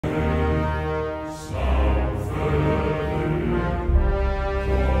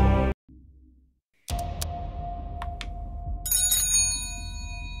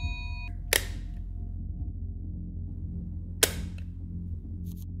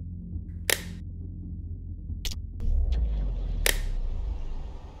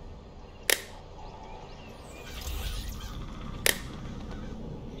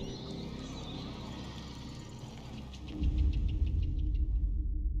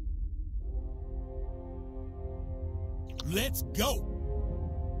Let's go.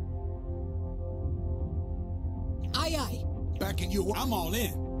 Aye, aye. Backing you, I'm all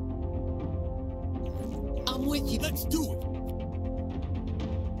in. I'm with you. Let's do it.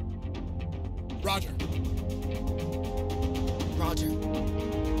 Roger. Roger.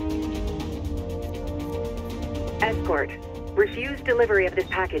 Escort. Refuse delivery of this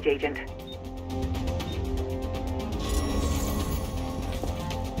package, Agent.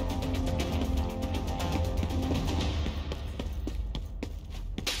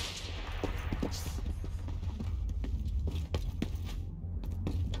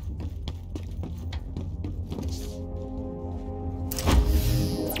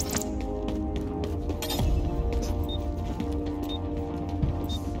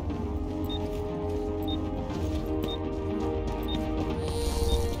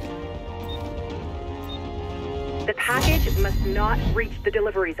 The package must not reach the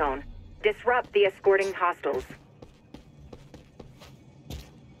delivery zone. Disrupt the escorting hostiles.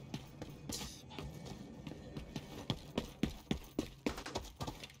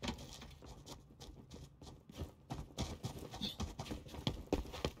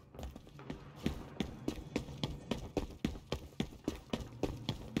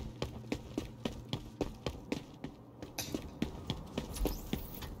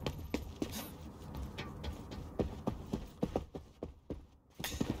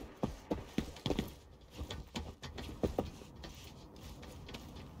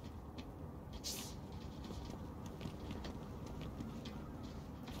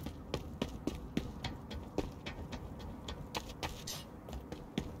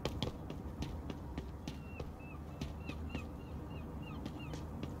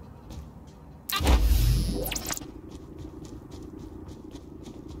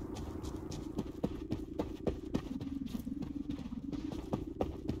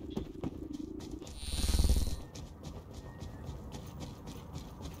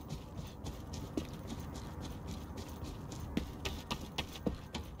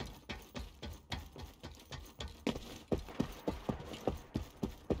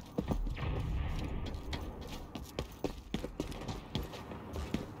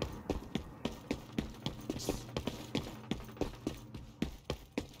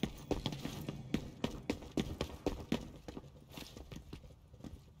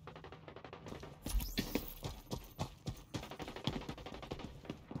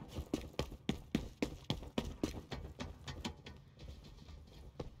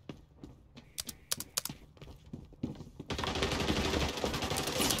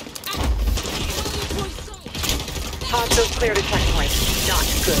 Hostiles cleared a checkpoint. Not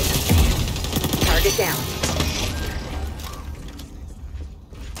good. Target down.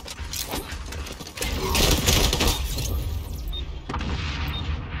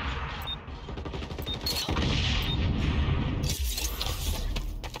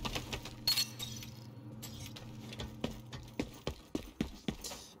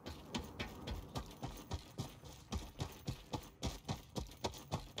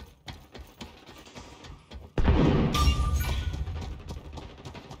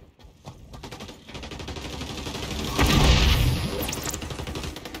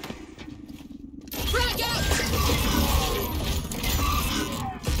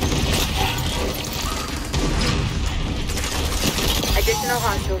 Additional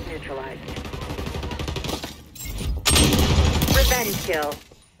hostiles neutralized. Revenge kill.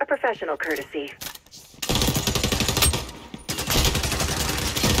 A professional courtesy.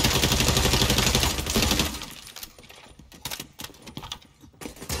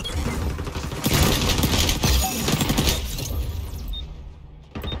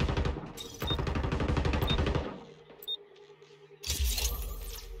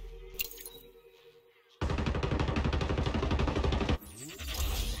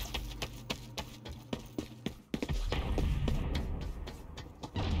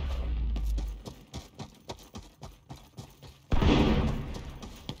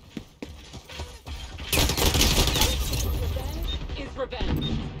 Revenge.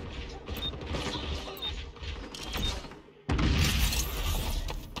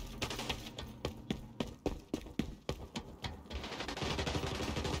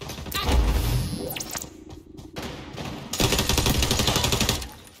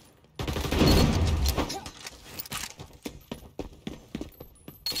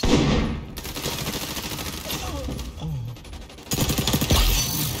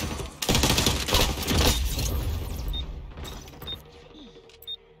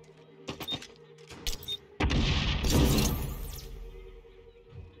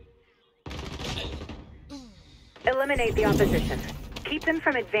 Eliminate the opposition. Keep them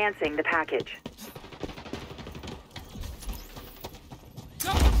from advancing the package.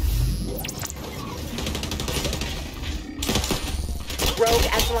 Rogue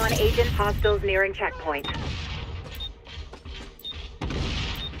Echelon agent, hostiles nearing checkpoint.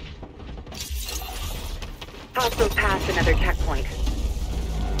 Hostiles passed another checkpoint.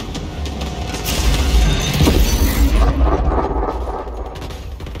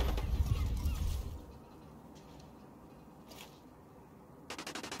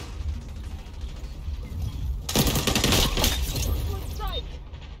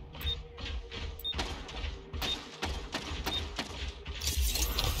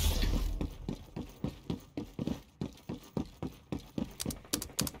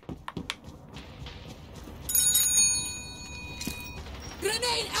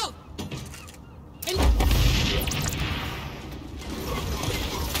 Grenade out!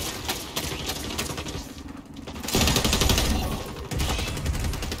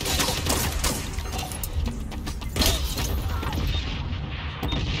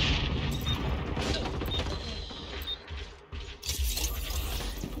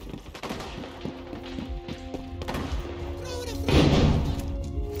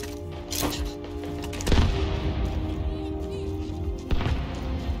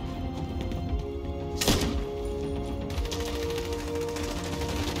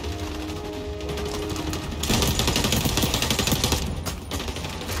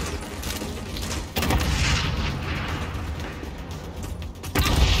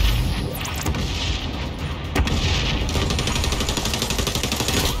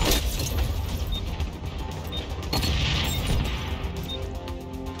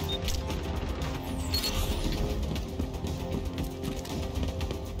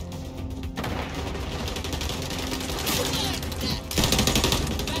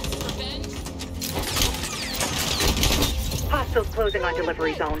 Hostiles closing on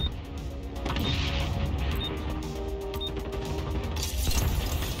delivery zone.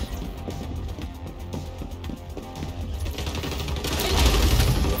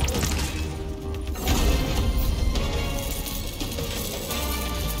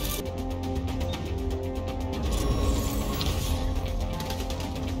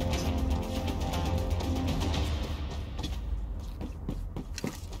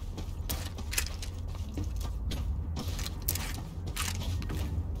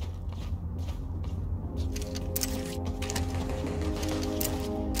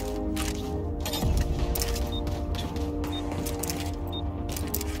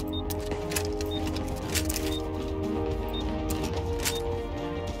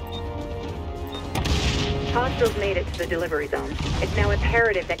 Hostiles made it to the delivery zone. It's now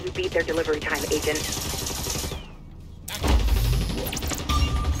imperative that you beat their delivery time, Agent.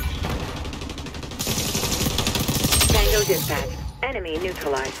 Tango dispatch. Enemy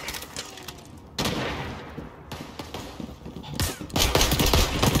neutralized.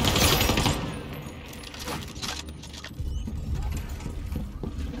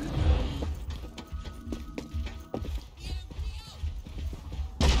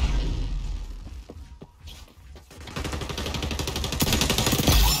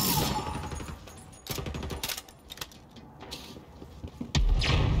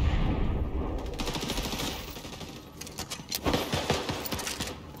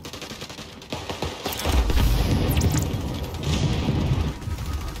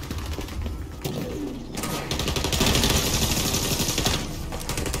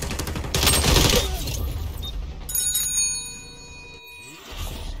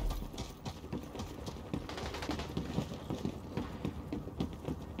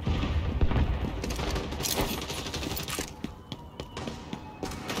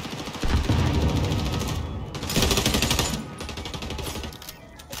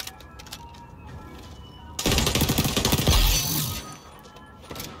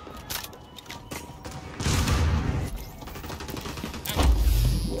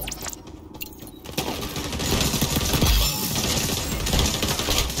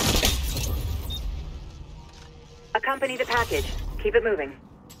 Accompany the package. Keep it moving.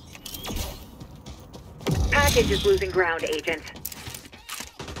 Package is losing ground, Agent.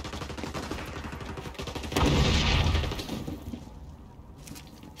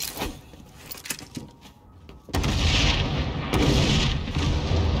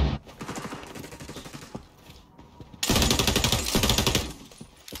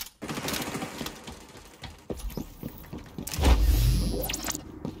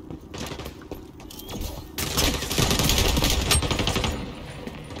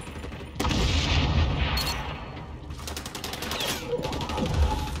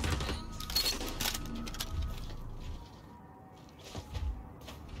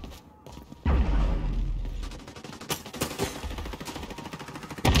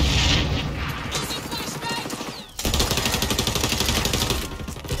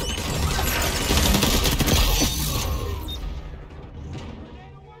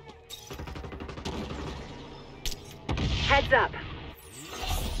 Heads up.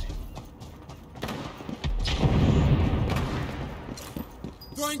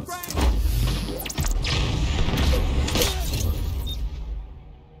 Throwing frag!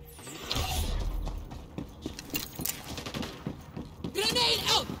 Grenade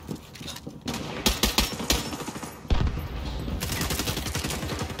out!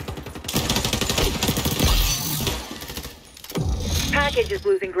 Package is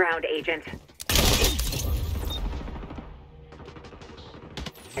losing ground, Agent.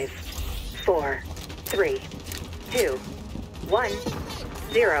 5, 4, 3, 2, 1,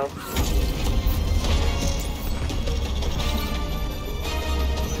 0.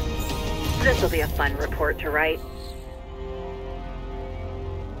 This'll be a fun report to write.